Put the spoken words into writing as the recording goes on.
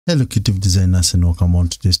Hello creative designers and welcome on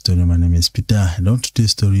today's story. My name is Peter, and on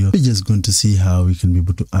today's story we're just going to see how we can be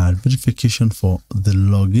able to add verification for the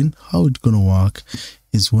login. How it's going to work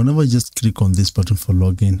is whenever you just click on this button for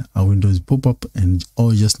login, a window is pop up, and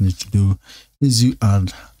all you just need to do is you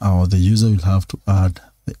add, or the user will have to add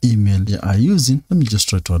the email they are using. Let me just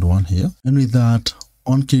try to add one here, and with that,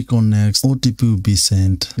 on click on next, OTP will be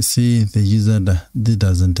sent. You see the user that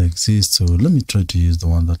doesn't exist, so let me try to use the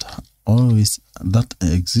one that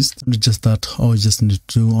exists. Just that, all you just need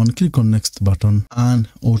to do, on click on next button, and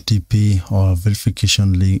OTP or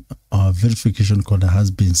verification link or verification code has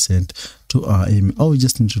been sent to our email. All we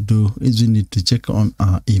just need to do is we need to check on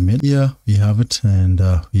our email. Here we have it, and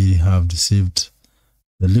we have received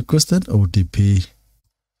the requested OTP.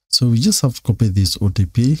 So we just have to copy this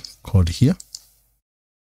OTP code here,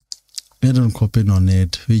 and on copying on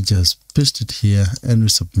it, we just paste it here and we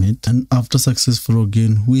submit. And after successful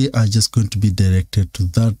login, we are just going to be directed to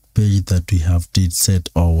that page that we have did set,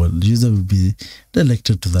 or the user will be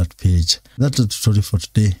directed to that page. That's the tutorial for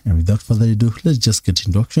today, and without further ado, let's just get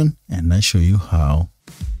into action and I show you how.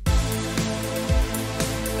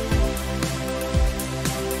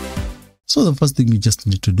 So the first thing we just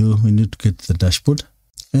need to do, we need to get the dashboard.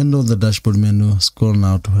 And on the dashboard menu, scroll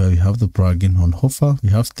now to where we have the plugin on offer.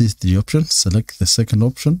 We have these three options. Select the second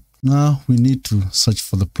option. Now we need to search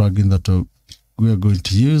for the plugin that we are going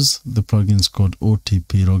to use. The plugin is called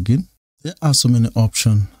OTP login. There are so many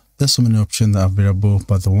options. There's so many options that are available,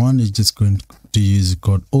 but the one you're just going to use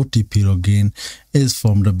called OTP login is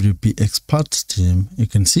from WP Experts team. You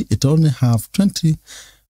can see it only have 20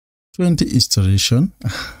 installation.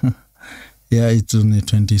 Yeah, it's only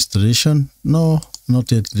 20 installation. No,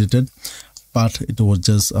 not yet deleted, but it was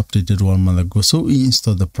just updated 1 month ago. So we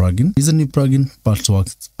installed the plugin. It's a new plugin, but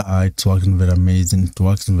it's working very amazing. It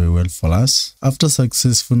works very well for us. After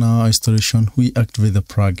successful now installation, we activate the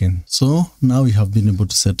plugin. So now we have been able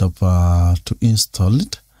to set up to install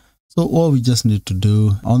it. So all we just need to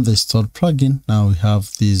do on the installed plugin, now we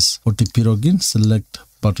have this OTP login. Select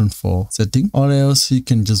button for setting, or else you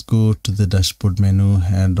can just go to the dashboard menu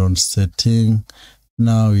and on setting.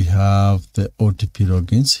 Now we have the OTP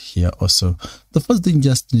logins here also. The first thing you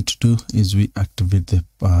just need to do is we activate the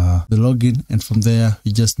login, and from there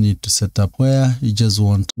you just need to set up where you just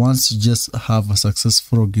want. Once you just have a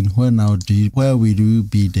successful login, where will you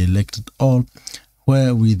be directed, or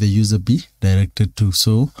where will the user be directed to?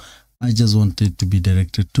 So I just want it to be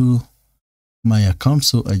directed to my account,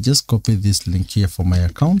 so I just copy this link here for my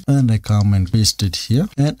account, and I come and paste it here,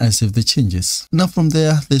 and I save the changes. Now from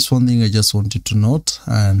there, there's one thing I just wanted to note,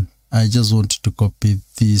 and I just wanted to copy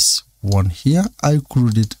this one here. I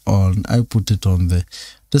put it on the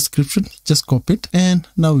description, just copy it, and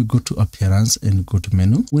now we go to appearance and go to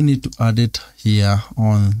menu. We need to add it here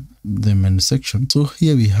on the menu section. So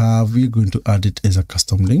here we're going to add it as a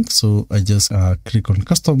custom link. So I just click on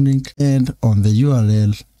custom link, and on the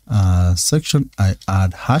URL section I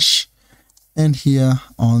add hash, and here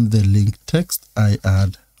on the link text I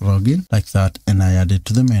add login, like that, and I add it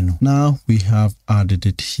to the menu. Now we have added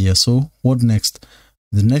it here. So what next?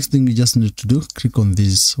 The next thing you just need to do, click on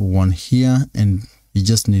this one here, and you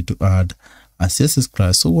just need to add a CSS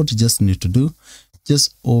class. So what you just need to do,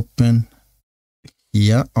 just open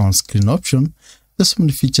here on screen option. There's so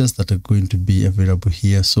many features that are going to be available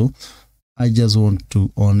here, so I just want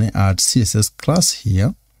to only add CSS class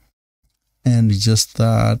here. And just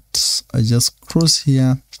that, I just cross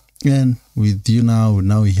here, and with you now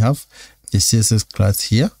we have the CSS class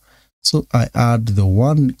here. So I add the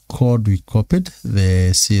one code we copied, the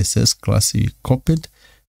CSS class we copied,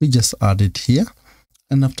 we just add it here,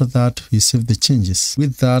 and after that we save the changes.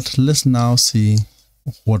 With that, let's now see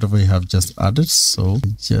whatever you have just added. So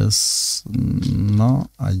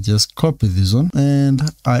I just copy this one, and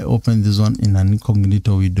I open this one in an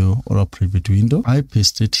incognito window or a private window. I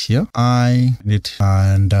paste it here,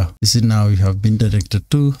 and you see now we have been directed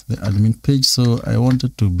to the admin page. So I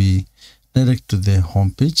wanted to be direct to the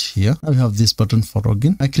home page here. Now we have this button for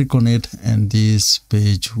login. I click on it, and this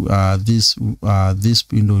page, this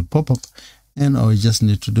window will pop up. And all you just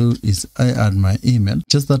need to do is I add my email.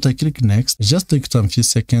 Just that I click next. It just takes some few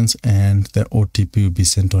seconds, and the OTP will be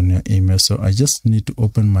sent on your email. So I just need to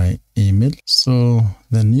open my email. So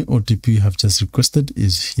the new OTP you have just requested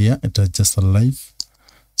is here. It is just alive.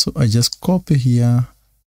 So I just copy here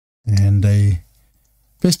and I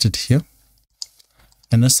paste it here,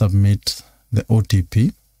 and I submit the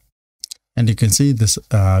OTP. And you can see this.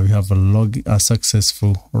 We have a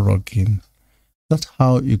successful login. That's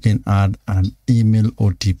how you can add an email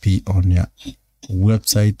OTP on your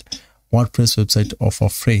website, WordPress website, or for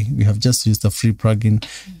free. We have just used the free plugin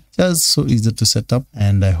Just so easy to set up,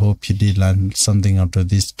 and I hope you did learn something out of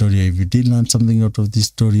this tutorial. If you did learn something out of this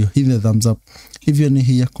tutorial, hit the thumbs up. If you're new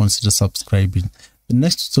here, consider subscribing. The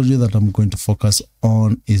next tutorial that I'm going to focus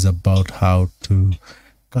on is about how to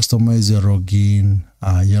customize your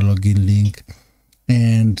login link,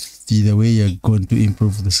 and the way you're going to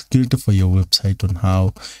improve the security for your website, on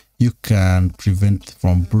how you can prevent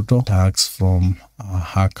from brutal attacks from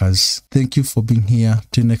hackers. Thank you for being here.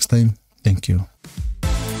 Till next time. Thank you.